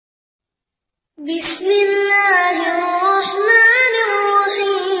بسم الله الرحمن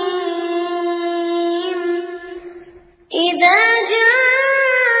الرحيم إذا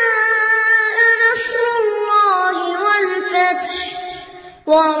جاء نصر الله والفتح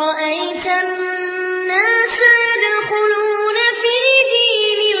ورأيت الناس يدخلون في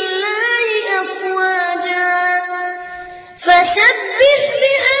دين الله أفواجا فسبح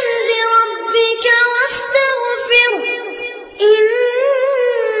بحمد ربك واستغفره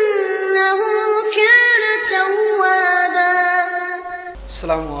إنه كان توابا.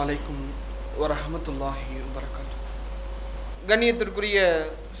 السلام عليكم ورحمة الله وبركاته. கண்ணியத்திற்குரிய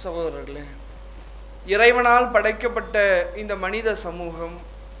சகோதரர்களே, இறைவனால் படைக்கப்பட்ட இந்த மனித சமூகம்,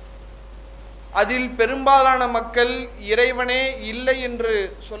 அதில் பெரும்பாலான மக்கள் இறைவனே இல்லை என்று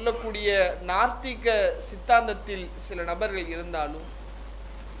சொல்லக்கூடிய நாஸ்திக சித்தாந்தத்தில் சில நபர்கள் இருந்தாலும்,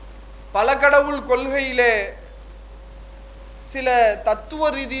 பல கடவுள் கொள்கையிலே சில தத்துவ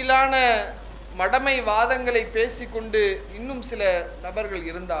ரீதியிலான மடமை வாதங்களை பேசிக்கொண்டு இன்னும் சில நபர்கள்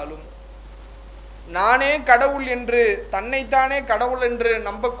இருந்தாலும், நானே கடவுள் என்று தன்னைத்தானே கடவுள் என்று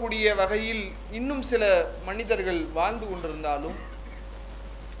நம்பக்கூடிய வகையில் இன்னும் சில மனிதர்கள் வாழ்ந்து கொண்டிருந்தாலும்,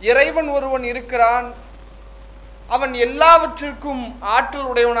 இறைவன் ஒருவன் இருக்கிறான், அவன் எல்லாவற்றிற்கும் ஆற்றல்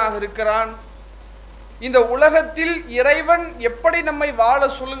உடையவனாக இருக்கிறான், இந்த உலகத்தில் இறைவன் எப்படி நம்மை வாழ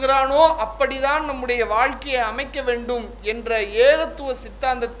சொல்கிறானோ அப்படிதான் நம்முடைய வாழ்க்கையை அமைக்க வேண்டும் என்ற ஏகத்துவ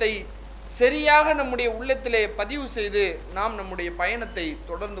சித்தாந்தத்தை சரியாக நம்முடைய உள்ளத்திலே பதிவு செய்து நாம் நம்முடைய பயணத்தை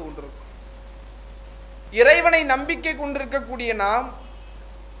தொடர்ந்து கொண்டிருக்கிறோம். இறைவனை நம்பிக்கை கொண்டிருக்கக்கூடிய நாம்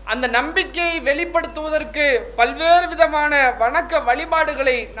அந்த நம்பிக்கையை வெளிப்படுத்துவதற்கு பல்வேறு விதமான வணக்க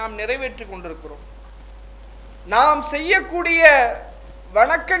வழிபாடுகளை நாம் நிறைவேற்றி கொண்டிருக்கிறோம். நாம் செய்யக்கூடிய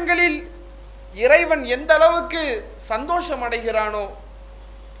வணக்கங்களில் இறைவன் எந்த அளவுக்கு சந்தோஷம் அடைகிறானோ,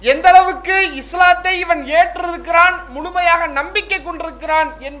 எந்த அளவுக்கு இஸ்லாத்தை இவன் ஏற்றிருக்கிறான், முழுமையாக நம்பிக்கை கொண்டிருக்கிறான்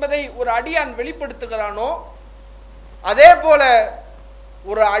என்பதை ஒரு அடியான் வெளிப்படுத்துகிறானோ, அதே போல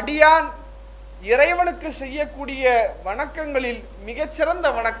ஒரு அடியான் இறைவனுக்கு செய்யக்கூடிய வணக்கங்களில் மிகச்சிறந்த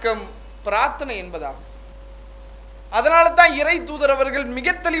வணக்கம் பிரார்த்தனை என்பதாகும். அதனால தான் இறை தூதர் அவர்கள் மிக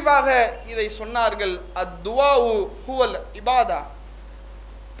தெளிவாக இதை சொன்னார்கள். அத்துவாஉ ஹுவல் இபாதா,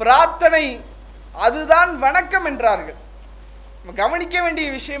 பிரார்த்தனை அதுதான் வணக்கம் என்றார்கள். கவனிக்க வேண்டிய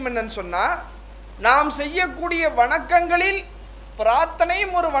விஷயம் என்னன்னு சொன்னா, நாம் செய்யக்கூடிய வணக்கங்களில்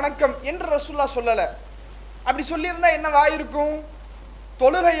பிரார்த்தனையும் ஒரு வணக்கம் என்று ரசூலுல்லாஹ் சொல்லல. அப்படி சொல்லியிருந்தா என்னவாயிருக்கும்?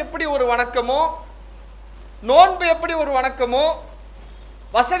 தொழுகை எப்படி ஒரு வணக்கமோ, நோன்பு எப்படி ஒரு வணக்கமோ,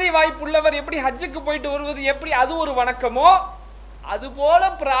 வசதி வாய்ப்புள்ளவர் எப்படி ஹஜ்ஜுக்கு போயிட்டு வருவது எப்படி அது ஒரு வணக்கமோ, அதுபோல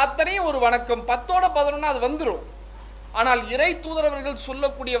பிரார்த்தனை ஒரு வணக்கம். 10-11 அது வந்துடும். ஆனால் இறை தூதரவர்கள்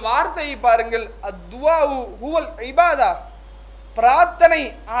சொல்லக்கூடிய வார்த்தையை பாருங்கள். அத்துவாஉ ஹுவல் இபாதா, பிரார்த்தனை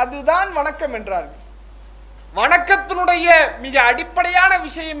அதுதான் வணக்கம் என்றார்கள். வணக்கத்தினுடைய மிக அடிப்படையான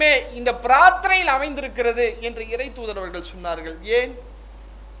விஷயமே இந்த பிரார்த்தனையில் அமைந்திருக்கிறது என்று இறை தூதரவர்கள் சொன்னார்கள். ஏன்?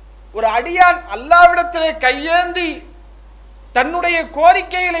 ஒரு அடியான் அல்லாஹ்விடத்திலே கையேந்தி தன்னுடைய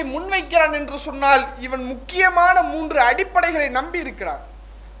கோரிக்கைகளை முன்வைக்கிறான் என்று சொன்னால், இவன் முக்கியமான 3 அடிப்படைகளை நம்பி இருக்கிறான்.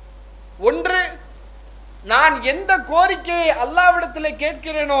 ஒன்று, நான் எந்த கோரிக்கையை அல்லாஹ்விடத்திலே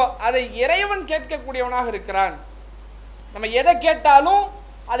கேட்கிறேனோ அதை இறைவன் கேட்கக்கூடியவனாக இருக்கிறான். நம்ம எதை கேட்டாலும்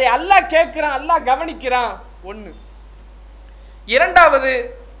அதை அல்லாஹ் கேட்கிறான், அல்லாஹ் கவனிக்கிறான். ஒன்று. இரண்டாவது,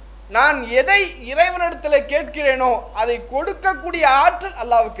 நான் எதை இறைவனிடத்தில் கேட்கிறேனோ அதை கொடுக்கக்கூடிய ஆற்றல்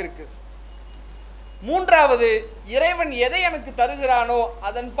அல்லாஹ்வுக்கு இருக்கு. மூன்றாவது, இறைவன் எதை எனக்கு தருகிறானோ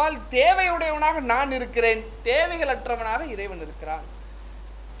அதன் பால் தேவையுடையவனாக நான் இருக்கிறேன், தேவைகளற்றவனாக இறைவன் இருக்கிறான்.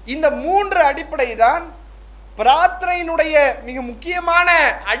 இந்த 3 அடிப்படை தான் பிரார்த்தனையினுடைய மிக முக்கியமான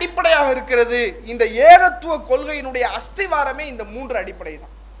அடிப்படையாக இருக்கிறது. இந்த ஏகத்துவ கொள்கையினுடைய அஸ்திவாரமே இந்த 3 அடிப்படை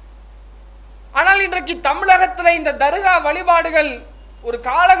தான். ஆனால் இன்றைக்கு தமிழகத்தில் இந்த தர்கா வழிபாடுகள் ஒரு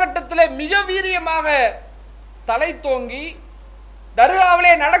காலகட்டத்தில் மிக வீரியமாக தலை தோங்கி,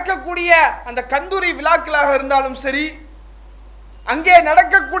 தர்காவிலே நடக்கக்கூடிய அந்த கந்தூரி விழாக்களாக இருந்தாலும் சரி, அங்கே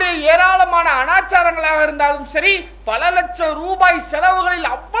நடக்கக்கூடிய ஏராளமான அனாச்சாரங்களாக இருந்தாலும் சரி, பல லட்சம் ரூபாய்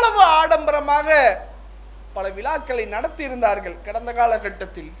செலவுகளில் அவ்வளவு ஆடம்பரமாக பல விழாக்களை நடத்தி இருந்தார்கள் கடந்த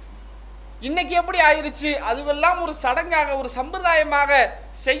காலகட்டத்தில். இன்னைக்கு எப்படி ஆயிருச்சு? அதுவெல்லாம் ஒரு சடங்காக, ஒரு சம்பிரதாயமாக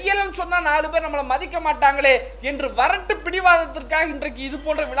செய்யலன்னு சொன்னா 4 பேர் நம்மளை மதிக்க மாட்டாங்களே என்று வரட்டு பிடிவாதத்திற்காக இன்றைக்கு இது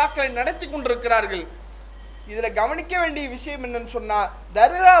போன்ற விழாக்களை நடத்தி கொண்டிருக்கிறார்கள். இதுல கவனிக்க வேண்டிய விஷயம் என்னன்னு சொன்னா,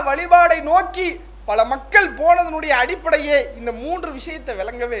 தர்கா வழிபாடை நோக்கி பல மக்கள் போனதனுடைய அடிப்படையே இந்த 3 விஷயத்தை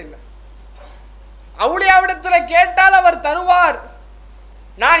விளங்கவே இல்லை. அவுளியாவிடத்துல கேட்டால் அவர் தருவார்.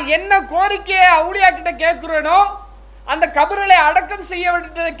 நான் என்ன கோரிக்கையை அவுளியா கிட்ட கேட்கிறேனோ, அந்த கபரிலே அடக்கம் செய்ய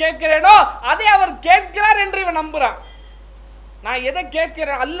வேண்டியதை கேட்கிறேனோ அதை அவர் கேட்கிறார் என்று இவன் நம்புறான். நான் எதை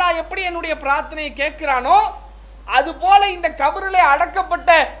கேட்கிறேன், அல்லாஹ் எப்படி என்னுடைய பிரார்த்தனையை கேட்கிறானோ அதுபோல இந்த கபரிலே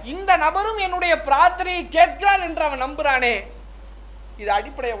அடக்கப்பட்ட இந்த நபரும் என்னுடைய பிரார்த்தனையை கேட்கிறார் என்று அவன் நம்புறானே, இது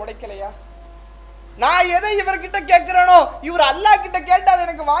அடிப்படையை உடைக்கலையா? நான் எதை இவர்கிட்ட கேட்கிறேனோ இவர் அல்லாஹ் கிட்ட கேட்டால்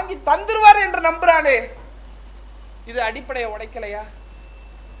எனக்கு வாங்கி தந்துருவார் என்று நம்புறானே, இது அடிப்படையை உடைக்கலையா?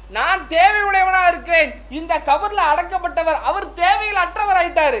 நான் தேவையுடையவனா இருக்கிறேன், இந்த கபர்ல அடக்கப்பட்டவர் அவர் தேவையில் அற்றவர்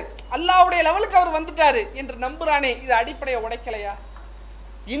ஆயிட்டாரு, அல்லாஹ்வுடைய லெவலுக்கு அவர் வந்துட்டாரு என்று நம்புறானே, இது அடிப்படையை உடைக்கலையா?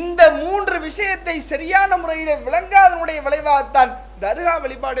 இந்த மூன்று விஷயத்தை சரியான முறையிலே விளங்காதனுடைய விளைவாகத்தான் தர்கா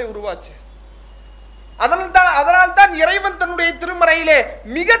வழிபாடை உருவாச்சு. அதனால்தான் இறைவன் தன்னுடைய திருமறையிலே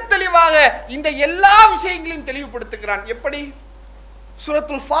மிக தெளிவாக இந்த எல்லா விஷயங்களையும் தெளிவுபடுத்துகிறான். எப்படி?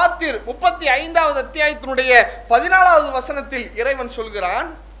 சூரத்துல் ஃபாத்திர் 35வது அத்தியாயத்தினுடைய 14வது வசனத்தில் இறைவன் சொல்கிறான்,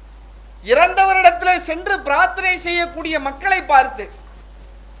 இறந்தவரிடத்தில் சென்று பிரார்த்தனை செய்யக்கூடிய மக்களை பார்த்து,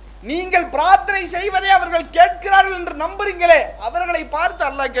 நீங்கள் பிரார்த்தனை செய்வதை அவர்கள் கேட்கிறார்கள் என்று நம்புறீங்களே, அவர்களை பார்த்து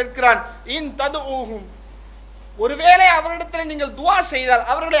அல்லாஹ் கேட்கிறான், இன் ததுஊஹும், ஒருவேளை அவரிடத்தில் நீங்கள் துஆ செய்தால்,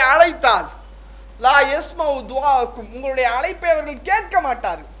 அவர்களை அழைத்தால், லா யஸ்மஉ துஆக்கும், உங்களுடைய அழைப்பை அவர்கள் கேட்க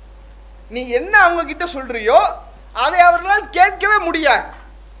மாட்டார்கள். நீ என்ன அவங்க கிட்ட சொல்றியோ அதை அவர்களால் கேட்கவே முடியாது.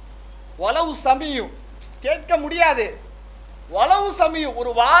 வலவு சமியும், கேட்க முடியாது. வலவு சமியும்,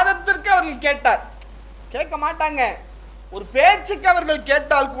 ஒரு வாதத்திற்கு அவர்கள் கேட்டார், கேட்க மாட்டாங்க. ஒரு பேச்சுக்கு அவர்கள்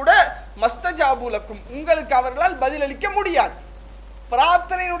கேட்டால் கூட மஸ்தஜாபுலக்கும், உங்களுக்கு அவர்களால் பதிலளிக்க முடியாது.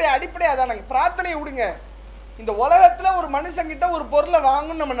 பிரார்த்தனையினுடைய அடிப்படை அதானங்க. பிரார்த்தனையை விடுங்க, இந்த உலகத்துல ஒரு மனுஷங்கிட்ட ஒரு பொருளை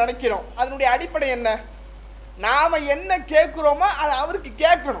வாங்கணும்னு நம்ம நினைக்கிறோம், அதனுடைய அடிப்படை என்ன? நாம என்ன கேட்கிறோமோ அதை அவருக்கு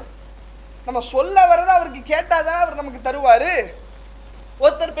கேட்கணும். நம்ம சொல்ல வரதை அவருக்கு கேட்டாதான் அவர் நமக்கு தருவாரு.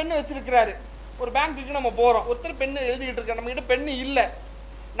 ஒருத்தர் பெண்ணு வச்சிருக்கிறாரு, ஒரு பேங்க்குக்கு நம்ம போறோம், ஒருத்தர் பெண்ணு எழுதிக்கிட்டு இருக்காரு, நம்ம கிட்ட பெண்ணு இல்லை,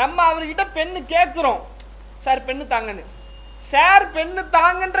 நம்ம அவர்கிட்ட பெண்ணு கேட்கிறோம், சார் பெண்ணு தாங்கன்னு. சார் பெண்ணு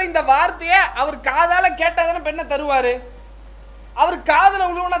தாங்கன்ற இந்த வார்த்தையை அவர் காதால கேட்டாதானே பெண்ணை தருவாரு. அவர் காதல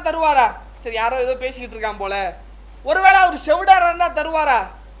உழுவுனா தருவாரா? சரி யாரோ ஏதோ பேசிக்கிட்டு இருக்கான் போல, ஒருவேளை அவர் செவிடாரா இருந்தா தருவாரா?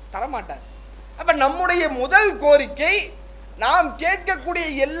 தரமாட்டார். அப்ப நம்முடைய முதல் கோரிக்கை, நாம் கேட்கக்கூடிய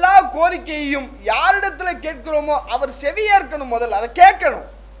எல்லா கோரிக்கையையும் யாரிடத்துல கேட்கிறோமோ அவர் செவியா இருக்கணும். முதல்ல அதை கேட்கணும்.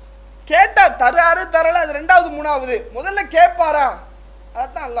 கேட்டா தராரு தரல அது ரெண்டாவது மூணாவது, முதல்ல கேட்பாரா?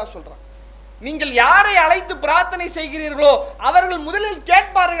 அதான் அல்லாஹ் சொல்றான், நீங்கள் யாரை அழைத்து பிரார்த்தனை செய்கிறீர்களோ அவர்கள் முதலில்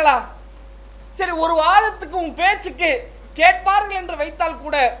கேட்பார்களா? சரி, ஒரு வாதத்துக்கு உன் பேச்சுக்கு கேட்பார்கள் என்று வைத்தால்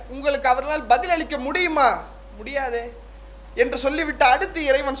கூட உங்களுக்கு அவர்களால் பதிலளிக்க முடியுமா? முடியாது என்று சொல்லிவிட்டு அடுத்து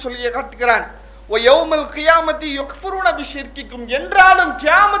இறைவன் சொல்லி காட்டுகிறான், ஓ யௌமல் கியாமத்தி யுக்ஃபுரூன பிஷிர்கிக்கும், என்றாலும்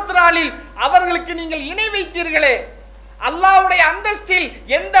கியாமத் நாளில் அவர்களுக்கு நீங்கள் இணை வைத்தீர்களே, அல்லாஹ்வுடைய அந்தஸ்தில்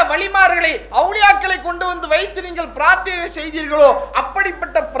எந்த வழிமார்களை அவுலியாக்களை கொண்டு வந்து வைத்து நீங்கள் பிரார்த்தனை செய்தீர்களோ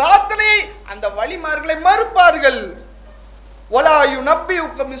அப்படிப்பட்ட பிரார்த்தனையை அந்த வழிமார்களை மறுப்பார்கள். வலா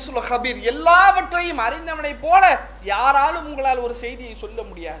யுனப்பியுக மிஸ்லு ஹபீர், எல்லாவற்றையும் அறிந்தவனை போல யாராலும் உங்களால் ஒரு செய்தியை சொல்ல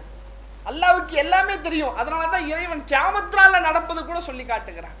முடியாது. அல்லாஹ்வுக்கு எல்லாமே தெரியும். அதனாலதான் இறைவன் கியாமத் நாள்ல நடப்பது கூட சொல்லி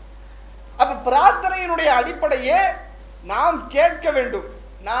காட்டுகிறான். அப்ப பிரார்த்தனையினுடைய அடிப்படையே நாம் கேட்க வேண்டும்.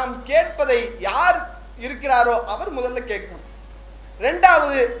 நாம் கேட்பதை யார் இருக்கிறாரோ அவர் முதல்ல கேட்கணும்.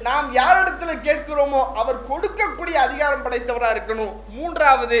 ரெண்டாவது, நாம் யாரிடத்துல கேட்கிறோமோ அவர் கொடுக்கக்கூடிய அதிகாரம் படைத்தவரா இருக்கணும்.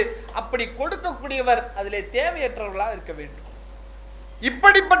 மூன்றாவது, அப்படி கொடுக்கக்கூடியவர் அதிலே தேவையற்றவர்களா இருக்க வேண்டும்.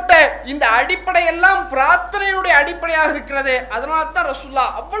 இப்படிப்பட்ட இந்த அடிப்படை எல்லாம் பிரார்த்தனையுடைய அடிப்படையாக இருக்கிறது. அதனால தான்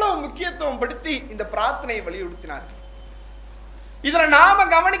ரசூலுல்லாஹ் அவ்வளவு முக்கியத்துவம் படுத்தி இந்த பிரார்த்தனையை வலியுறுத்தினார்கள். இதுல நாம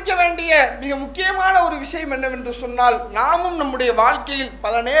கவனிக்க வேண்டிய மிக முக்கியமான ஒரு விஷயம் என்னவென்று சொன்னால், நாமும் நம்முடைய வாழ்க்கையில்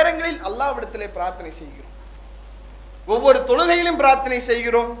பல நேரங்களில் அல்லாஹ்விடத்திலே பிரார்த்தனை செய்கிறோம். ஒவ்வொரு தொழுகையிலும் பிரார்த்தனை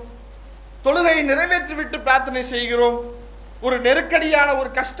செய்கிறோம். தொழுகையை நிறைவேற்றிவிட்டு பிரார்த்தனை செய்கிறோம். ஒரு நெருக்கடியான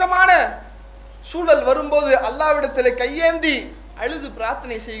ஒரு கஷ்டமான சூழல் வரும்போது அல்லாஹ்விடத்திலே கையேந்தி அழுது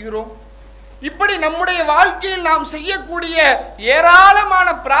பிரார்த்தனை செய்கிறோம். இப்படி நம்முடைய வாழ்க்கையில் நாம் செய்யக்கூடிய ஏராளமான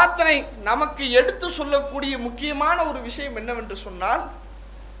பிரார்த்தனை நமக்கு எடுத்து சொல்லக்கூடிய முக்கியமான ஒரு விஷயம் என்னவென்று சொன்னால்,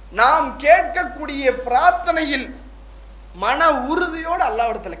 நாம் கேட்கக்கூடிய பிரார்த்தனையில் மன உறுதியோடு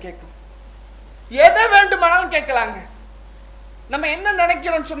அல்லாஹ்விடத்துல கேட்கணும். எதை வேண்டுமானாலும் கேட்கலாங்க. நம்ம என்ன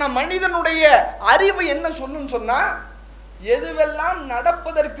நினைக்கிறோம் சொன்னா, மனிதனுடைய அறிவு என்ன சொல்லுன்னு சொன்னா, எதுவெல்லாம்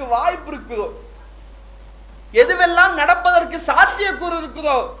நடப்பதற்கு வாய்ப்பு இருக்குதோ, எதுவெல்லாம் நடப்பதற்கு சாத்தியக்கூறு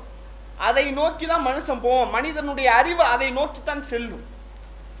இருக்குதோ அதை நோக்கி தான் மனுஷன் போவோம். மனிதனுடைய அறிவு அதை நோக்கித்தான் செல்லும்.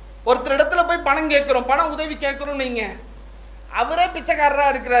 ஒருத்தர் இடத்துல போய் பணம் கேட்கிறோம், பண உதவி கேட்கிறோம், நீங்க அவரே பிச்சைக்காரரா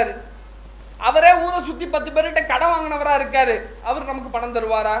இருக்கிறாரு, அவரே ஊரை சுத்தி 10 பேர்கிட்ட கடன் வாங்கினவரா இருக்காரு, அவர் நமக்கு பணம்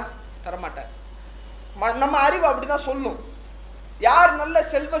தருவாரா? தரமாட்டார். நம்ம அறிவு அப்படிதான் சொல்லும். யார் நல்ல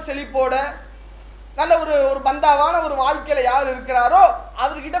செல்வ செழிப்போட நல்ல ஒரு பந்தாவான ஒரு வாழ்க்கையில யார் இருக்கிறாரோ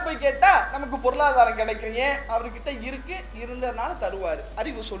அவர்கிட்ட போய் கேட்டா நமக்கு பொருளாதாரம் கிடைக்கிறீங்க, அவர்கிட்ட இருக்கு, இருந்ததுனால தருவாரு,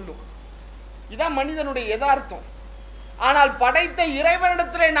 அறிவு சொல்லும். இதான் மனிதனுடைய யதார்த்தம். ஆனால் படைத்த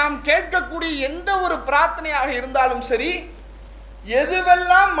இறைவனிடத்திலே நாம் கேட்கக்கூடிய எந்த ஒரு பிரார்த்தனையாக இருந்தாலும் சரி,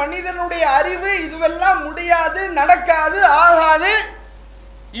 எதுவெல்லாம் மனிதனுடைய அறிவு இதுவெல்லாம் முடியாது, நடக்காது, ஆகாது,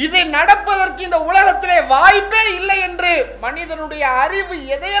 இதை நடப்பதற்கு இந்த உலகத்திலே வாய்ப்பே இல்லை என்று மனிதனுடைய அறிவு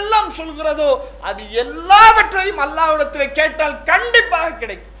எதையெல்லாம் சொல்கிறதோ அது எல்லாவற்றையும் அல்லாஹ்விடத்திலே கேட்டால் கண்டிப்பாக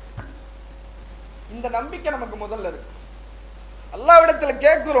கிடைக்கும். இந்த நம்பிக்கை நமக்கு முதல்ல இருக்கு. அல்லாஹ்விடத்துல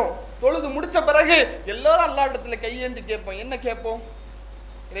கேட்கிறோம், தொழுது முடிச்ச பிறகு எல்லாரும் அல்லாஹ்விடத்துல கையேந்தி கேட்போம். என்ன கேட்போம்?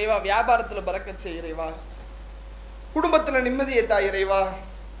 இறைவா, வியாபாரத்துல பரக்கத் செய் இறைவா, குடும்பத்துல நிம்மதியை தா இறைவா,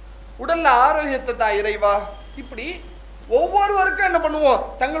 உடல்ல ஆரோக்கியத்தை தா இறைவா. இப்படி ஒவ்வொருவருக்கும் என்ன பண்ணுவோம்?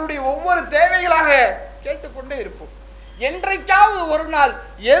 தங்களுடைய ஒவ்வொரு தேவைகளாக கேட்டுக்கொண்டே இருப்போம். என்றைக்காவது ஒரு நாள்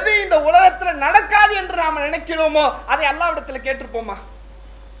எது இந்த உலகத்துல நடக்காது என்று நாம நினைக்கிறோமோ அதை அல்லாஹ்விடத்துல கேட்டிருப்போமா?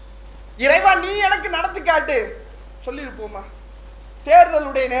 இறைவா, நீ எனக்கு நடத்தி காட்டு சொல்லியிருப்போமா?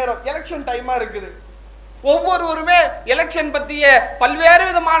 தேர்தலுடைய நேரம், எலெக்ஷன் டைமா இருக்குது. ஒவ்வொருவருமே எலெக்ஷன் பற்றிய பல்வேறு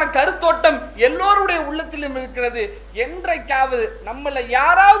விதமான கருத்தோட்டம் எல்லோருடைய உள்ளத்திலும் இருக்கிறது. என்றைக்காவது நம்மள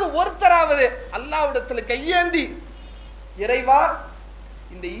யாராவது ஒருத்தராவது அல்லாஹ்விடத்துல கையேந்தி, இறைவா,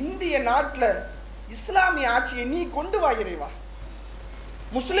 இந்த இந்திய நாட்டில் இஸ்லாமிய ஆட்சியை நீ கொண்டு வா இறைவா,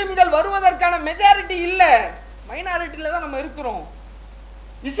 முஸ்லிம்கள் வருவதற்கான மெஜாரிட்டி இல்ல, மைனாரிட்டியில தான் நம்ம இருக்கிறோம்,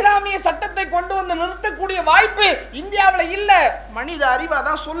 இஸ்லாமிய சட்டத்தை கொண்டு வந்து நிறுத்தக்கூடிய வாய்ப்பு இந்தியாவில் இல்ல, மனித அறிவா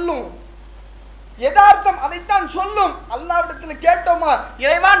தான் சொல்லும், யதார்த்தம் அதைத்தான் சொல்லும். அல்லாஹ்விடத்துல கேட்டோமா?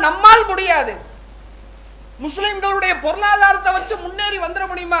 இறைவா, நம்மால் முடியாது, முஸ்லிம்களுடைய பொருளாதாரத்தை வச்சு முன்னேறி வந்துட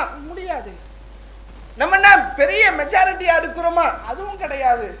முடியுமா? முடியாது. நம்ம என்ன பெரிய மெஜாரிட்டியா இருக்கிறோமா? அதுவும்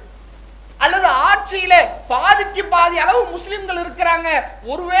கிடையாது. அல்லது ஆட்சியில பாதிக்கு பாதி அளவு முஸ்லிம்கள் இருக்கிறாங்க,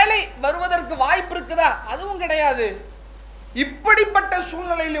 ஒருவேளை வருவதற்கு வாய்ப்பு இருக்குதா? அதுவும் கிடையாது. இப்படிப்பட்ட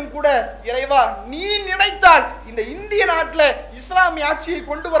சூழ்நிலையிலும் கூட இறைவா, நீ நினைத்தால் இந்த இந்திய நாட்டில் இஸ்லாமிய ஆட்சியை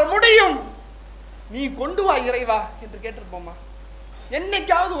கொண்டு வர முடியும், நீ கொண்டு வா இறைவா என்று கேட்டிருப்போமா?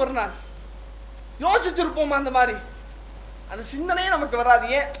 என்னைக்காவது ஒரு நாள் யோசிச்சிருப்போமா? அந்த மாதிரி அந்த சிந்தனையே நமக்கு வராது.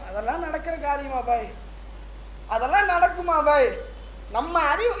 ஏன்? அதெல்லாம் நடக்கிற காரியமா பாய்? அதெல்லாம் நடக்குமா பாய்? நம்ம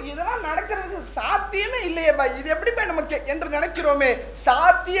அறிவு இதெல்லாம் நடக்கிறதுக்கு சாத்தியமே இல்லையே பாய், இது எப்படி பாய் நமக்கு என்று நினைக்கிறோமே.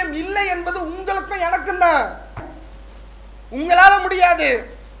 சாத்தியம் இல்லை என்பது உங்களுக்கும் எனக்கும் தான். உங்களால முடியாது,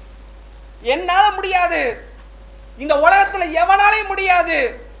 என்னால முடியாது, இந்த உலகத்துல எவனாலே முடியாது,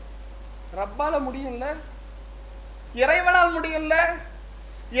 ரப்பால முடியும்ல, இறைவனால் முடியும்ல,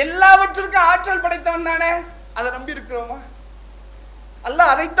 எல்லாவற்றிற்கும் ஆற்றல் படைத்தவன் தானே. அதை நம்பி இருக்கிறோமா?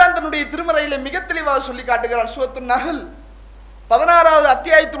 அல்லாஹ் அதைத்தான் தன்னுடைய திருமறையில மிக தெளிவாக சொல்லி காட்டுகிறான். சூரத்துன் நஹல் 16வது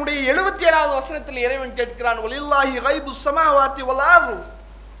அத்தியாயத்தினுடைய 77வது வசனத்தில் இறைவன் கேட்கிறான், வலில்லாஹி கைபுஸ் ஸமாவாத்தி வல் அர்து,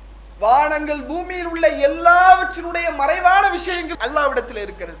 வானங்கள் பூமியில் உள்ள எல்லாவற்றினுடைய மறைவான விஷயங்கள் அல்லாஹ்விடத்தில்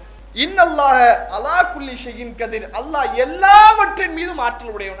இருக்கிறது. இன்னல்லாஹ அலா குல்லி ஷைஇன் கதீர், அல்லாஹ் எல்லாவற்றின் மீதும்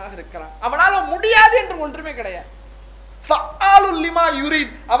ஆற்றல் உடையவனாக இருக்கிறான். அவனால முடியாது என்று ஒன்றுமே கிடையாது. ஃபஅலுல் லிமா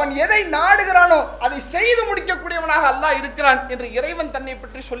யுரீத், அவன் எதை நாடுகிறானோ அதை செய்து முடிக்கக்கூடியவனாக அல்லாஹ் இருக்கிறான் என்று இறைவன் தன்னை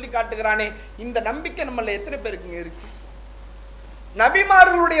பற்றி சொல்லி காட்டுகிறானே. இந்த நம்பிக்கை நம்மள எத்தனை பேருக்கு இருக்கு?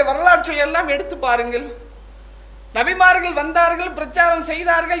 நபிமார்களுடைய வரலாற்றை எல்லாம் எடுத்து பாருங்கள். நபிமார்கள் வந்தார்கள், பிரச்சாரம்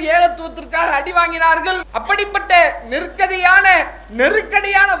செய்தார்கள், ஏகத்துவத்திற்காக அடி வாங்கினார்கள். அப்படிப்பட்ட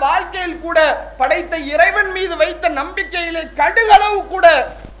நெருக்கடியான வாழ்க்கையில் கூட படைத்த இறைவன் மீது வைத்த நம்பிக்கையிலே கடுகளவு கூட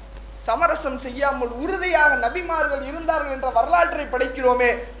சமரசம் செய்யாமல் உறுதியாக நபிமார்கள் இருந்தார்கள் என்ற வரலாற்றை படிக்கிறோமே.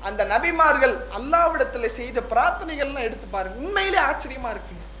 அந்த நபிமார்கள் அல்லாஹ்விடத்தில் செய்த பிரார்த்தனைகள்லாம் எடுத்து பாருங்க, உண்மையிலே ஆச்சரியமா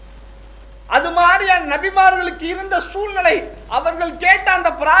இருக்கு. அது மாதிரியான நபிமார்களுக்கு இருந்த சூழ்நிலை, அவர்கள் கேட்ட அந்த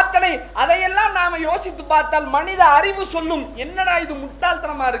பிரார்த்தனை, அதையெல்லாம் நாம யோசித்து பார்த்தால் மனித அறிவு சொல்லும், என்னடா இது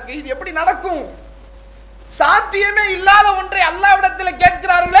முட்டாள்தனமா இருக்கு, இது எப்படி நடக்கும்? சாத்தியமே இல்லாத ஒன்றை அல்லாஹ்விடத்தில்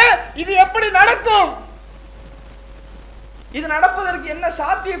கேட்கிறார்களே, இது எப்படி நடக்கும்? இது நடப்பதற்கு என்ன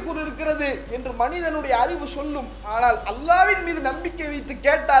சாத்தியக்கூறு இருக்கிறது என்று மனிதனுடைய அறிவு சொல்லும். ஆனால் அல்லாஹ்வின் மீது நம்பிக்கை வைத்து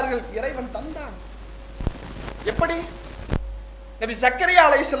கேட்டார்கள், இறைவன் தந்தான். எப்படி? நபி சக்கரியா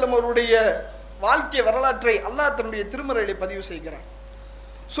அலைஹிஸ்ஸலாம் அவருடைய வாழ்க்கை வரலாற்றை அல்லாஹ் தன்னுடைய திருமறையிலே பதிவு செய்கிறான்.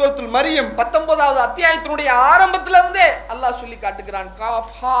 சூரத்துல் மரியம் 19வது அத்தியாயத்தினுடைய ஆரம்பத்திலிருந்தே அல்லாஹ் சொல்லி காட்டுகிறான்.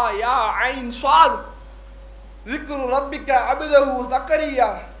 காஃப் ஹா யா ஐன் ஸாத் ذிக்ரு ரப்பிக அப்தஹு சக்கரியா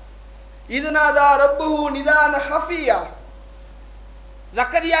இதுநாதா ரப்புஹு நிதான ஹஃபியா.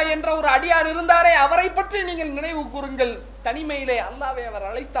 ஜக்கரியா என்ற ஒரு அடியார் இருந்தாரே, அவரை பற்றி நீங்கள் நினைவு கூறுங்கள். தனிமையிலே அல்லாஹ்வை அவர்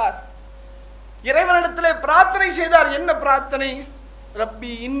அழைத்தார், இறைவனிடத்திலே பிரார்த்தனை செய்தார். என்ன பிரார்த்தனை?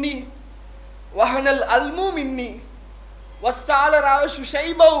 ரப்பி இன்னி வஹனல் அல்மு மின்னி வஸ்தால ராஷு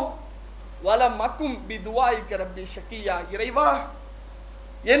ஷைபௌ வலம் மக்கும் பிதுவாயிக ரப்பி ஷக்கியா. இறைவா,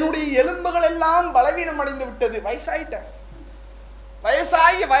 என்னுடைய எலும்புகள் எல்லாம் பலவீனம் அடைந்து விட்டது, வயசாயிட்டேன்,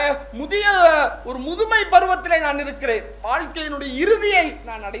 வயசாகி முதிய ஒரு முதுமை பருவத்திலே நான் இருக்கிறேன், வாழ்க்கையினுடைய இறுதியை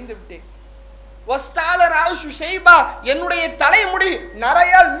நான் அடைந்து விட்டேன். வஸ்தால ராஷு ஷைபா, என்னுடைய தலைமுடி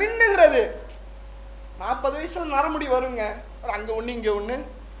நரையால் மின்னுகிறது. 40 வயசுல நரமுடி வருங்க, ஒரு அங்கே ஒன்று இங்கே ஒன்று,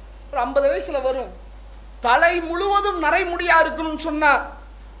 ஒரு 50 வயசில் வரும். தலை முழுவதும் நரைமுடியா இருக்கணும்னு சொன்னா,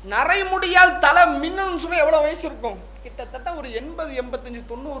 நரைமுடியால் தலை மின்னணும்னு சொன்னா எவ்வளோ வயசு இருக்கும்? கிட்டத்தட்ட ஒரு 80, 85,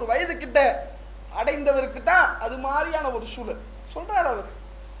 90 வயது கிட்ட அடைந்தவருக்கு தான் அது மாதிரியான ஒரு சூழல். சொல்றார் அவர்,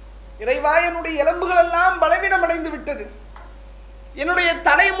 இறைவா என்னுடைய எலும்புகள் எல்லாம் பலவீனம் அடைந்து விட்டது, என்னுடைய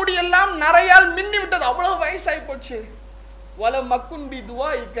தலைமுடி எல்லாம் நரையால் மின்னி விட்டது, அவ்வளவு வயசாகி போச்சு. வல மக்குன்பி துவா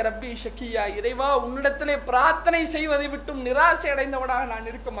இக்க ரப்பி ஷக்கியா, இறைவா உன்னிடத்திலே பிரார்த்தனை செய்வதை விட்டும் நிராசை அடைந்தவனாக நான்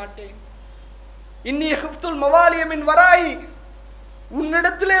இருக்க மாட்டேன். இன்னி ஹிஃப்துல் மவாலியமின் வராயி,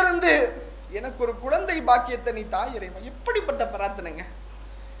 உன்னிடத்திலிருந்து எனக்கு ஒரு குழந்தை பாக்கியத்தை நீ தாய் இறைவா. எப்படிப்பட்ட பிரார்த்தனைங்க!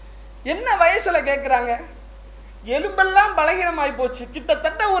 என்ன வயசுல கேட்குறாங்க? எலும்பெல்லாம் பலகீனமாய் போச்சு.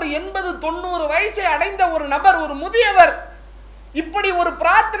 கிட்டத்தட்ட ஒரு 80, 90 வயசை அடைந்த ஒரு நபர், ஒரு முதியவர் இப்படி ஒரு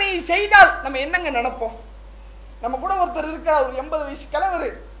பிரார்த்தனையை செய்தால் நம்ம என்னங்க நினைப்போம்? நம்ம கூட ஒருத்தர் இருக்கிறார், ஒரு 80 வயசு கிழவர்.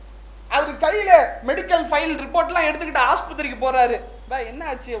 அவர் கையில மெடிக்கல் ஃபைல் ரிப்போர்ட்லாம் எடுத்துக்கிட்டு ஆஸ்பத்திரிக்கு போறாரு. என்ன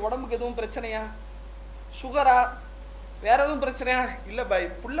ஆச்சு, உடம்புக்கு எதுவும் பிரச்சனையா, சுகரா, வேற எதுவும் பிரச்சனையா? இல்லை பாய்,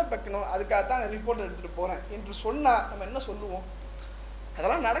 புள்ள வைக்கணும், அதுக்காகத்தான் ரிப்போர்ட் எடுத்துட்டு போறேன் என்று சொன்னா நம்ம என்ன சொல்லுவோம்?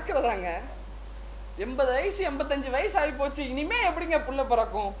 அதெல்லாம் நடக்கிறதாங்க. 80 வயசு 85 வயசு ஆகி போச்சு, இனிமே எப்படிங்க புள்ள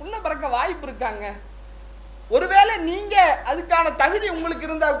பிறக்கும்? புள்ள பிறக்க வாய்ப்பு இருக்காங்க. ஒருவேளை நீங்க அதுக்கான தகுதி உங்களுக்கு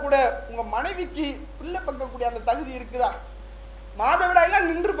இருந்தா கூட உங்க மனைவிக்கு புள்ள பிறக்கக்கூடிய அந்த தகுதி இருக்குதா? மாதவிடாயெல்லாம்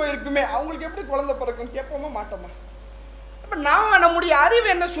நின்று போயிருக்குமே, அவங்களுக்கு எப்படி குழந்தை பிறக்கும்? கேட்போமா மாட்டோமா? அப்ப நம்முடைய அறிவு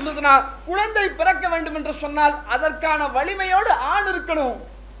என்ன சொல்லுதுன்னா, குழந்தை பிறக்க வேண்டும் என்று சொன்னால் அதற்கான வலிமையோடு ஆண் இருக்கணும்,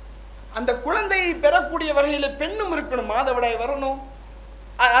 அந்த குழந்தையை பெறக்கூடிய வகையில பெண்ணும் இருக்கணும், மாதவிடாய் வரணும்,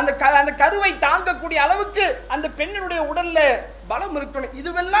 அந்த கருவை தாங்கக்கூடிய அளவுக்கு அந்த பெண்ணினுடைய உடல்ல பலம் இருக்கணும்.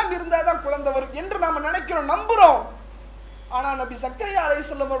 இதுவெல்லாம் இருந்தாதான் குழந்தை வரும் என்று நாம நினைக்கிறோம், நம்புறோம். ஆனா நபி சக்கரியா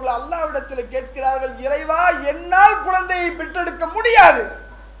அலைஹிஸ்ஸலாம் அவர்கள் அல்லாஹ்விடத்தில் கேட்கிறார்கள், இறைவா என்னால் குழந்தையை பெற்றெடுக்க முடியாது.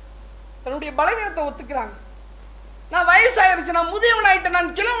 தன்னுடைய பலவீனத்தை ஒத்துக்கிறாங்க. நான் வயசாயிருச்சு, நான் முதியவனாயிட்டேன்,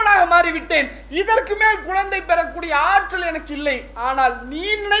 நான் கிழவனாக மாறிவிட்டேன், இதற்கு மேல் குழந்தை பெறக்கூடிய ஆற்றல் எனக்கு இல்லை. ஆனால் நீ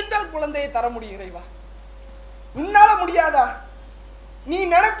நினைத்தால் குழந்தையை தர முடியும் இறைவா. உன்னால முடியாதா? நீ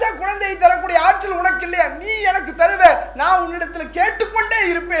நினைச்சா குழந்தையை தரக்கூடிய ஆற்றல் உனக்கு இல்லையா? நீ எனக்கு தருவ, நான் உன்னிடத்தில் கேட்டுக்கொண்டே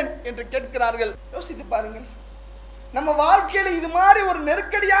இருப்பேன் என்று கேட்கிறார்கள். யோசித்து பாருங்கள், நம்ம வாழ்க்கையில இது மாதிரி ஒரு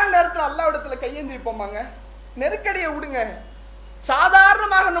நெருக்கடியான நேரத்தில் அல்லாஹ்விடத்துல கையேந்திருப்போமாங்க? நெருக்கடியை விடுங்க,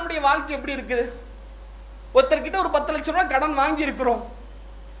 சாதாரணமாக நம்முடைய வாழ்க்கை எப்படி இருக்குது? ஒருத்தர்கிட்ட ஒரு 10 லட்சம் ரூபாய் கடன் வாங்கி இருக்கிறோம்.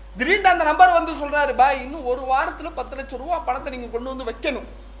 திடீர்னு அந்த நம்பர் வந்து சொல்றாரு, பாய் இன்னும் ஒரு வாரத்துல 10 லட்சம் ரூபாய் பணத்தை நீங்க கொண்டு வந்து வைக்கணும்.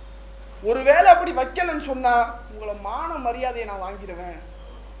 ஒருவேளை அப்படி வைக்கலன்னு சொன்னா உங்களை மான மரியாதையை நான் வாங்கிடுவேன்,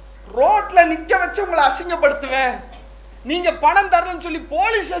 ரோட்ல நிக்க வச்சு உங்களை அசிங்கப்படுத்துவேன், நீங்க பணம் தரலன்னு சொல்லி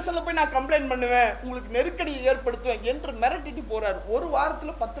போலீஸ் ஸ்டேஷன்ல போய் நான் கம்ப்ளைண்ட் பண்ணுவேன், உங்களுக்கு நெருக்கடியை ஏற்படுத்துவேன் என்று மிரட்டிட்டு போறாரு. ஒரு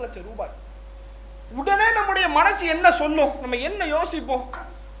வாரத்துல 10 லட்சம் ரூபாய். உடனே நம்முடைய மனசு என்ன சொல்லும்? நம்ம என்ன யோசிப்போம்?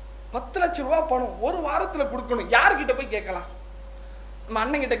 10 லட்சம் ரூபாய் பணம் ஒரு வாரத்துல கொடுக்கணும். யாருக்கிட்ட போய் கேட்கலாம்? நம்ம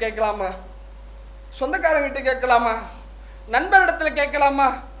அண்ணன் கிட்ட கேட்கலாமா? சொந்தக்காரங்கிட்ட கேட்கலாமா? நண்பரிடத்துல கேட்கலாமா?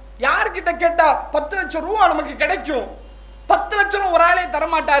 யார்கிட்ட கேட்டா 10 லட்சம் ரூபாய் நமக்கு கிடைக்கும்? 10 லட்சம் ரூபாய் ஒரு ஆளே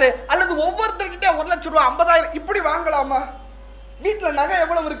தரமாட்டாரு. அல்லது ஒவ்வொருத்தர்கிட்ட 1 லட்சம் ரூபாய் 50,000 இப்படி வாங்கலாமா? வீட்டுல நகை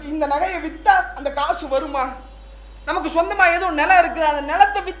எவ்வளவு இருக்கு, இந்த நகையை வித்தா அந்த காசு வருமா? நமக்கு சொந்தமா ஏதோ நிலம் இருக்குது, அந்த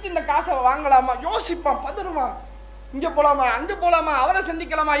நிலத்தை வித்து இந்த காசை வாங்கலாமா? யோசிப்பான், பதறுவான். இங்க போலாமா, அங்க போலாமா, அவரை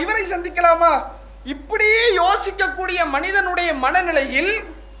சந்திக்கலாமா, இவரை சந்திக்கலாமா? இப்படி யோசிக்கக்கூடிய மனிதனுடைய மனநிலையில்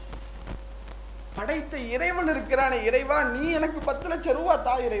படைத்த இறைவன் இருக்கிறானே, இறைவா நீ எனக்கு 10 லட்சம் ரூபாய்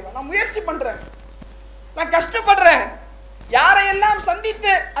தா இறைவா, நான் முயற்சி பண்றேன், நான் கஷ்டப்படுறேன், யாரையெல்லாம்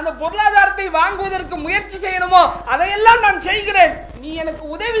சந்தித்து அந்த பொருளாதாரத்தை வாங்குவதற்கு முயற்சி செய்யணுமோ அதையெல்லாம் நான் செய்கிறேன், நீ எனக்கு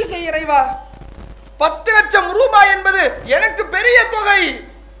உதவி செய் இறைவா. 10 லட்சம் ரூபாய் என்பது எனக்கு பெரிய தொகை,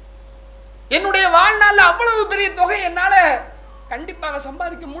 என்னுடைய வாழ்நாள் அவ்வளவு பெரிய தொகை என்னால கண்டிப்பாக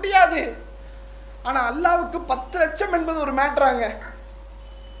சம்பாதிக்க முடியாது. ஆனா அல்லாஹ்வுக்கு 10 லட்சம் என்பது ஒரு மேட்டராங்க.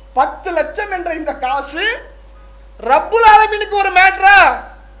 10 லட்சம் என்ற இந்த காசு ரப்புல் ஆலமீனுக்கு ஒரு மேட்டரா?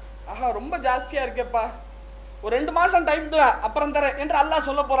 ஆஹா ரொம்ப ஜாஸ்தியா இருக்கேப்பா, ஒரு 2 மாசம் டைம் தான் அப்புறம் தரேன் என்று அல்லாஹ்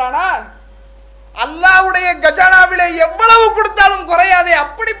சொல்ல போறானா? அல்லாஹ்வுடைய கஜானாவிலே எவ்வளவு கொடுத்தாலும் குறையாதே.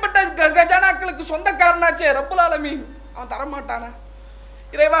 அப்படிப்பட்ட கஜானாக்களுக்கு சொந்தக்காரனாச்சே ரப்புல் ஆலமீன், அவன் தரமாட்டானா?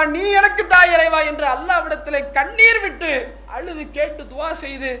 இறைவா நீ எனக்கு தாய் இறைவா என்று அல்லாஹ்விடத்திலே கண்ணீர் விட்டு அழுது கேட்டு துவா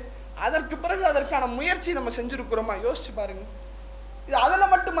செய்து அதற்கு பிறகு அதற்கான முயற்சி நம்ம செஞ்சிருக்கிறோமா? யோசிச்சு பாருங்க. இது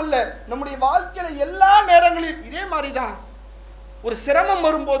அதில் மட்டுமல்ல, நம்முடைய வாழ்க்கையில எல்லா நேரங்களிலும் இதே மாதிரிதான். ஒரு சிரமம்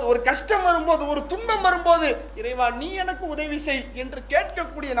வரும்போது, ஒரு கஷ்டம் வரும்போது, ஒரு துன்பம் வரும்போது இறைவா நீ எனக்கு உதவி செய் என்று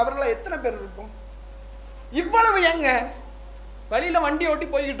கேட்கக்கூடிய நபர்களை எத்தனை பேர் இருக்கும்? இவ்வளவு ஏங்க வழியில வண்டி ஓட்டி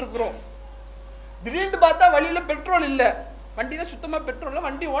போய்கிட்டு இருக்கிறோம், திடீர்னு பார்த்தா வழியில பெட்ரோல் இல்லை, வண்டியில சுத்தமா பெட்ரோல்,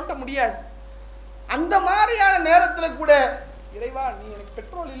 வண்டி ஓட்ட முடியாது. அந்த மாதிரியான நேரத்துல கூட இறைவா நீ எனக்கு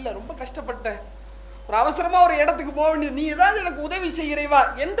பெட்ரோல் இல்லை, ரொம்ப கஷ்டப்பட்டேன், ஒரு அவசரமா ஒரு இடத்துக்கு போக வேண்டியது, நீ ஏதாவது எனக்கு உதவி செய்யறைவா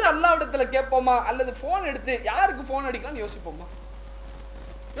என்று அல்லாஹ்விடத்துல கேட்போமா, அல்லது போன் எடுத்து யாருக்கு போன் அடிக்கலாம்னு யோசிப்போமா?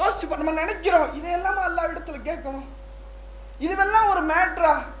 யோசிச்சு நம்ம நினைக்கிறோம் இதையெல்லாம் அல்லாஹ்விடத்துல கேட்கணும், இதுவெல்லாம் ஒரு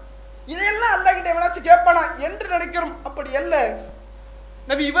மேட்ரா, இதையெல்லாம் அல்லாஹ் கிட்ட எவனாச்சும் கேட்பானா என்று நினைக்கிறோம். அப்படி அல்ல.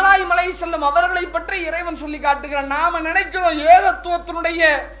 நபி இப்ராஹிம் அலைஹிஸ்ஸலாம் அவர்களை பற்றி இறைவன் சொல்லி காட்டுகிறான். நாம நினைக்கிறோம் ஏகத்துவத்தினுடைய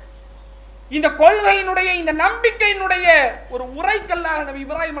இந்த கொள்கையினுடைய இந்த நம்பிக்கையினுடைய ஒரு உரைக்கல்லாக நபி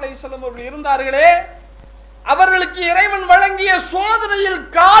இப்ராஹிம் அலைஹிஸ்ஸலாம் அவர்கள் இருந்தார்களே, அவர்களுக்கு இறைவன் வழங்கிய சோதனையில்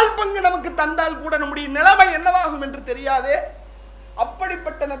கால் பங்கு நமக்கு தந்தால் கூட நம்முடைய நிலைமை என்னவாகும் என்று தெரியாதே.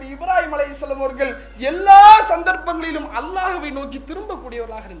 அப்படிப்பட்ட நபி இப்ராஹிம் அலைஹிஸ்ஸலாம் அவர்கள் எல்லா சந்தர்ப்பங்களிலும் அல்லாஹ்வை நோக்கி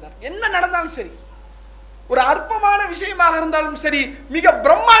திரும்பக்கூடியவர்களாக இருந்தார். என்ன நடந்தாலும் சரி, ஒரு அற்பமான விஷயமாக இருந்தாலும் சரி, மிக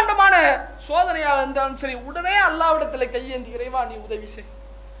பிரம்மாண்டமான சோதனையாக இருந்தாலும் சரி, உடனே அல்லாஹ்விடத்துல கையேந்தி இறைவா நீ உதவி செய்,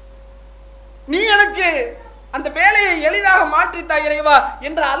 நீ எனக்கு அந்த வேலையை எளிதாக மாற்றித்தா இறைவா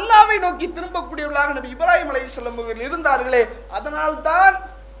என்று அல்லாஹ்வை நோக்கி திரும்பக்கூடியவர்களாக நபி இப்ராஹிம் அலைஹிஸ்ஸலாம் அவர்கள் இருந்தார்களே. அதனால்தான்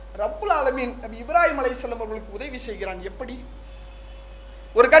ரப்புல் ஆலமீன் நபி இப்ராஹிம் அலைஹிஸ்ஸலாம் அவர்களுக்கு உதவி செய்கிறான். எப்படி?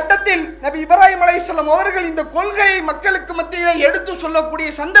 ஒரு கட்டத்தில் நபி இப்ராஹிம் அலைஹிஸ்ஸலாம் அவர்கள் இந்த கொள்கையை மக்களுக்கு மத்தியிலே எடுத்து சொல்லக்கூடிய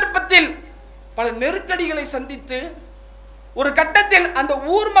சந்தர்ப்பத்தில் பல நெருக்கடிகளை சந்தித்து ஒரு கட்டத்தில் அந்த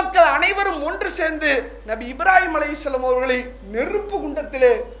ஊர் மக்கள் அனைவரும் ஒன்று சேர்ந்து நபி இப்ராஹிம் அலைஹிஸ்ஸலாம் அவர்களை நெருப்பு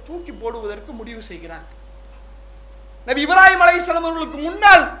குண்டத்திலே தூக்கி போடுவதற்கு முடிவு செய்கிறார். நபி இப்ராஹிம் அலைஹிஸ்ஸலாம் அவர்களுக்கு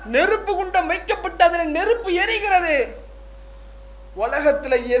முன்னால் நெருப்பு குண்டம் வைக்கப்பட்டு அதில் நெருப்பு எரிகிறது.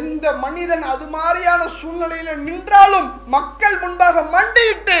 உலகத்துல எந்த மனிதன் அது மாதிரியான சூழ்நிலையில நின்றாலும் மக்கள் முன்பாக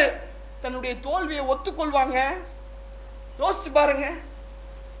மண்டியிட்டு தன்னுடைய தோல்வியை ஒத்துக்கொள்வாங்க? யோசிச்சு பாருங்க.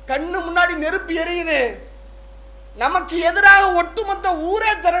 கண்ணு முன்னாடி நெருப்பு எரியுது, நமக்கு எதிராக ஒட்டுமொத்த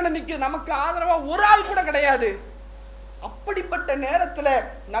ஊரே திரண்டு நிக்குது, நமக்கு ஆதரவா ஒரு ஆள் கூட கிடையாது. அப்படிப்பட்ட நேரத்துல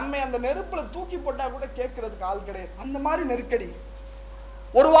நம்ம அந்த நெருப்புல தூக்கி போட்டா கூட கேட்கறதுக்கு ஆள் கிடையாது. அந்த மாதிரி நெருக்கடி.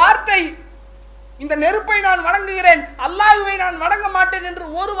 ஒரு வார்த்தை, இந்த நெருப்பை நான் வணங்குகிறேன், அல்லாஹ்வை நான் வணங்க மாட்டேன் என்று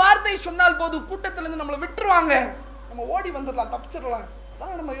ஒரு வார்த்தை சொன்னால் போது கூட்டத்திலிருந்து நம்மளை விட்டுருவாங்க, நம்ம ஓடி வந்துடலாம், தப்பிச்சிடலாம்.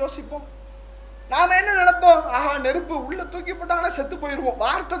 அதான் நம்ம யோசிப்போம். நாம என்ன நினைப்போம், ஆஹா நெருப்பு உள்ள தூக்கி போட்டாங்கன்னா செத்து போயிடுவோம்,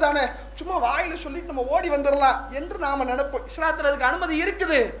 வார்த்தை தானே, சும்மா வாயில சொல்லிட்டு நம்ம ஓடி வந்துடலாம் என்று நாம நினைப்போம். இஸ்லாத்துல அதுக்கு அனுமதி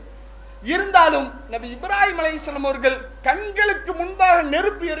இருக்குது. இருந்தாலும் நபி இப்ராஹிம் அலைஹிஸ்ஸலாம் அவர்கள் கண்களுக்கு முன்பாக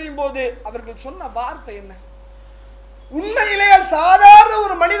நெருப்பு எரியும் போது அவர்கள் சொன்ன வார்த்தை என்ன? உண்மையிலேயே சாதாரண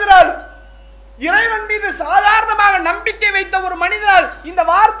ஒரு மனிதரால், இறைவன் மீது சாதாரணமாக நம்பிக்கை வைத்த ஒரு மனிதரால் இந்த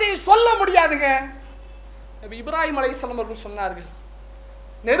வார்த்தையை சொல்ல முடியாதுங்க. நபி இப்ராஹிம் அலைஹிஸ்ஸலாம் அவர்கள் சொன்னார்கள்,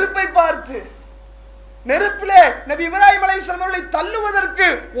 நெருப்பை பார்த்து, நெருப்பிலே நபி இப்ராஹிம் அலைஹிஸ்ஸலாம் அவர்களை தள்ளுவதற்கு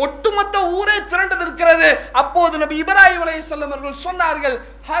ஒட்டுமொத்த ஊரே திரண்டு நிற்கிறது. அப்போது நபி இப்ராஹிம் அலைஹிஸ்ஸலாம் அவர்கள் சொன்னார்கள்,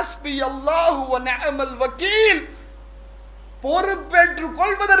 ஹஸ்பி அல்லாஹு வ நிஅமல் வக்கீல், பொறுப்பேற்றுக்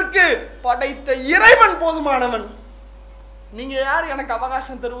கொள்வதற்கு படைத்த இறைவன் போதுமானவன். நீங்க யார் எனக்கு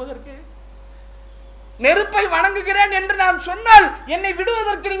அவகாசம் தருவதற்கு? நெருப்பை வணங்குகிறேன் என்று நான் சொன்னால் என்னை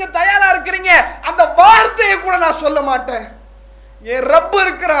விடுவதற்கு நீங்க தயாரா இருக்கிறீங்க. அந்த வார்த்தையை கூட நான் சொல்ல மாட்டேன். என் ரப்பு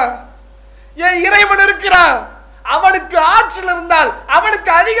இருக்கிறான், என் இறைவன் இருக்கிறான், அவனுக்கு ஆற்றல் இருந்தால்,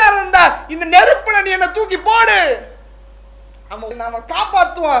 அவனுக்கு அதிகாரம் இருந்தால் இந்த நெருப்புல நீ என்ன தூக்கி போடு, அவன் நாம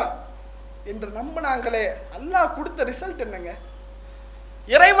காப்பாற்றுவான் என்று நம்பினாங்களே. அல்லாஹ் கொடுத்த ரிசல்ட் என்னங்க?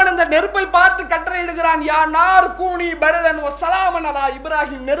 இறைவன் இந்த நெருப்பை பார்த்து கட்டளையிடுகிறான், யா நார் கூனி பரதன் வ ஸலாமன் அலா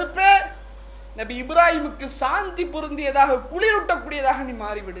இப்ராஹிம், நெருப்பே நபி இப்ராஹிமுக்கு சாந்தி பொருந்தியதாக குளிரூட்டக்கூடியதாக நீ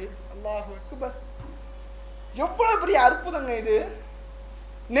மாறிவிடு. அல்லாஹு அக்பர். எவ்வளவு பெரிய அற்புதங்க இது.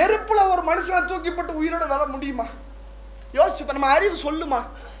 நெருப்புல ஒரு மனுஷனை தூக்கி போட்டு உயிரோட வர முடியுமா? யோசிச்சு நம்ம அறிவு சொல்லுமா?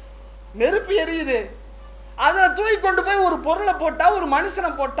 நெருப்பு எரியுது, அதை தூக்கி கொண்டு போய் ஒரு பொருளை போட்டா, ஒரு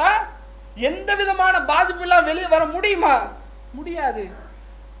மனுஷனை போட்டா எந்த விதமான பாதிப்பு எல்லாம் வெளியே வர முடியுமா? முடியாது.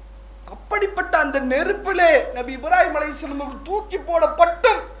 அப்படிப்பட்ட அந்த நெருப்பிலே நபி இப்ராஹிம் அலைஹிஸ்ஸலாம் அவர்கள் தூக்கி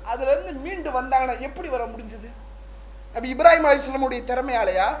போடப்பட்டும் அதுல இருந்து மீண்டு வந்தாங்கன்னா எப்படி வர முடிஞ்சது? நபி இப்ராஹிம் அலைஹிஸ்ஸலாம் உடைய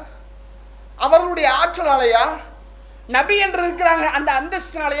திறமையாலையா, அவர்களுடைய ஆற்றலாலையா, நபி என்று இருக்கிறாங்க அந்த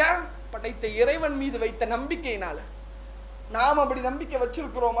அந்தஸ்தினாலையா? படைத்த இறைவன் மீது வைத்த நம்பிக்கையினால. நாம் அப்படி நம்பிக்கை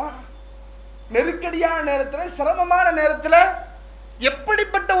வச்சிருக்கிறோமா? நெருக்கடியான நேரத்துல, சிரமமான நேரத்துல,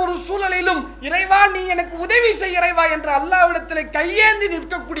 எப்படிப்பட்ட ஒரு சூழலிலும் இறைவா நீ எனக்கு உதவி செய்ய இறைவா என்ற அல்லாஹ்விடத்தில் கையேந்தி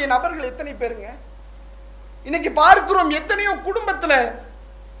நிற்கக்கூடிய நபர்கள் எத்தனை பேருங்க இன்னைக்கு பார்க்கிறோம். எத்தனையோ குடும்பத்துல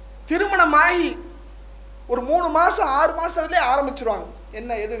திருமணமாகி ஒரு 3 மாசம் 6 மாசத்துலயே ஆரம்பிச்சிருவாங்க.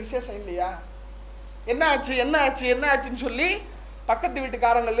 என்ன எது விசேஷம் இல்லையா, என்ன ஆச்சு என்ன ஆச்சு என்ன ஆச்சுன்னு சொல்லி பக்கத்து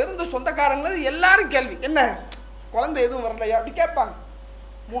வீட்டுக்காரங்கள்ல இருந்து சொந்தக்காரங்க எல்லாரும் கேள்வி, என்ன குழந்தை எதுவும் வரலையா அப்படி கேட்பாங்க.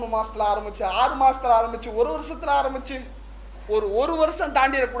 3 மாசத்துல ஆரம்பிச்சு, 6 மாசத்துல ஆரம்பிச்சு, 1 வருஷத்துல ஆரம்பிச்சு, ஒரு வருஷம்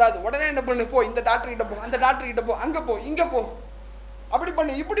தாண்டிடக்கூடாது. உடனே என்ன பண்ணு, போ இந்த டாக்டர் கிட்ட போ, அந்த டாக்டர் கிட்ட போ, அங்க போ, இங்க போ, அப்படி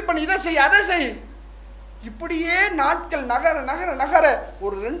பண்ணு, இப்படி பண்ணு, இதை செய் அதை செய். இப்படியே நாட்கள் நகர நகர நகர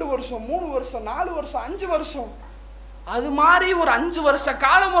ஒரு 2 வருஷம் 3 வருஷம் 4 வருஷம் 5 வருஷம், அது மாதிரி ஒரு 5 வருஷ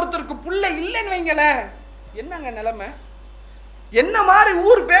காலம் ஒருத்தருக்கு புள்ள இல்லைன்னு வைங்களேன், என்னங்க நிலைமை? என்ன மாதிரி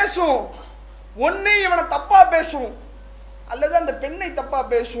ஊர் பேசும்? ஒன்னு இவனை தப்பா பேசும், அல்லது அந்த பெண்ணை தப்பா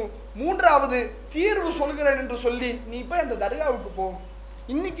பேசும், மூன்றாவது தீர்வு சொல்கிறேன் என்று சொல்லி நீ போய் அந்த தர்காவுக்கு போ.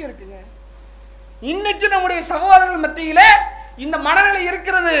 இன்னைக்கு இருக்குங்க, இன்னைக்கு நம்முடைய சகோதரர்கள் மத்தியில இந்த மனநிலை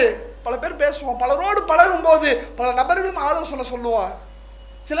இருக்கிறது. பல பேர் பேசுவோம், பலரோடு பழகும் போது பல நபர்களும் ஆலோசனை சொல்லுவான்.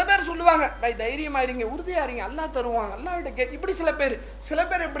 சில பேர் சொல்லுவாங்க, பை தைரியமா இருங்க, உறுதியா இருங்க, அல்லாஹ் தருவான், அல்லாஹ்விட்ட கே. இப்படி சில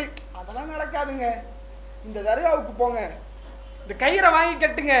பேர் எப்படி, அதெல்லாம் நடக்காதுங்க, இந்த தர்காவுக்கு போங்க, இந்த கயிறை வாங்கி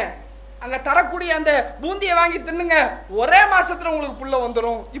கட்டுங்க, அங்க தரக்கூடிய அந்த பூந்தியை வாங்கி தின்னுங்க, ஒரே மாசத்துல உங்களுக்கு புள்ள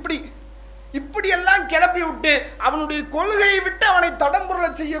வந்துடும். இப்படி எல்லாம் கிளப்பி விட்டு அவனுடைய கொள்கையை விட்டு அவனை தடம்புரல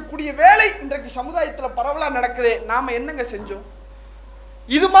செய்யக்கூடிய வேலை இன்றைக்கு சமுதாயத்தில் பரவலா நடக்குது. நாம என்னங்க செஞ்சோம்?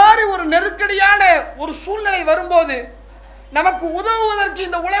 இது மாதிரி ஒரு நெருக்கடியான ஒரு சூழ்நிலை வரும்போது, நமக்கு உதவுவதற்கு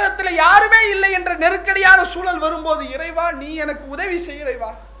இந்த உலகத்தில் யாருமே இல்லை என்ற நெருக்கடியான சூழல் வரும்போது, இறைவா நீ எனக்கு உதவி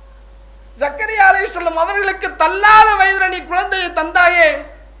செய்யறைவா. ஜக்கரியா அலைஹிஸ்ஸலாம் அவர்களுக்கு தள்ளாத வயதில் நீ குழந்தையை தந்தாயே,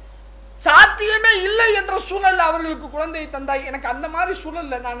 சாத்தியமே இல்லை என்ற சூழல் அவர்களுக்கு குழந்தையை தந்தாய். எனக்கு அந்த மாதிரி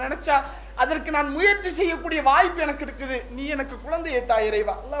சூழல்ல நான் நினைச்சா அதற்கு நான் முயற்சி செய்யக்கூடிய வாய்ப்பு எனக்கு இருக்குது, நீ எனக்கு குழந்தையை தாய்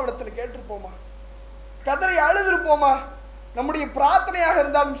இறைவா. அல்லாஹ்விடத்தில் கேட்டிருப்போமா? கதறி அழுதிருப்போமா? நம்முடைய பிரார்த்தனையாக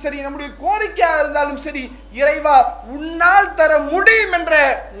இருந்தாலும் சரி, நம்முடைய கோரிக்கையாக இருந்தாலும் சரி, இறைவா உன்னால் தர முடியும் என்ற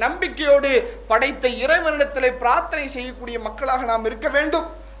நம்பிக்கையோடு படைத்த இறைவனிடத்தில் பிரார்த்தனை செய்யக்கூடிய மக்களாக நாம் இருக்க வேண்டும்.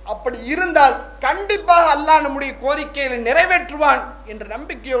 அப்படி இருந்தால் கண்டிப்பாக அல்லாஹ் நம்முடைய கோரிக்கைகளை நிறைவேற்றுவான் என்ற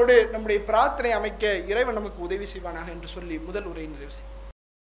நம்பிக்கையோடு நம்முடைய பிரார்த்தனை அமைக்க இறைவன் நமக்கு உதவி செய்வானாக என்று சொல்லி முதல் உரையை நிறைவு செய்ய.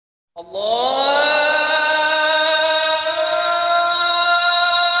 அல்லாஹ்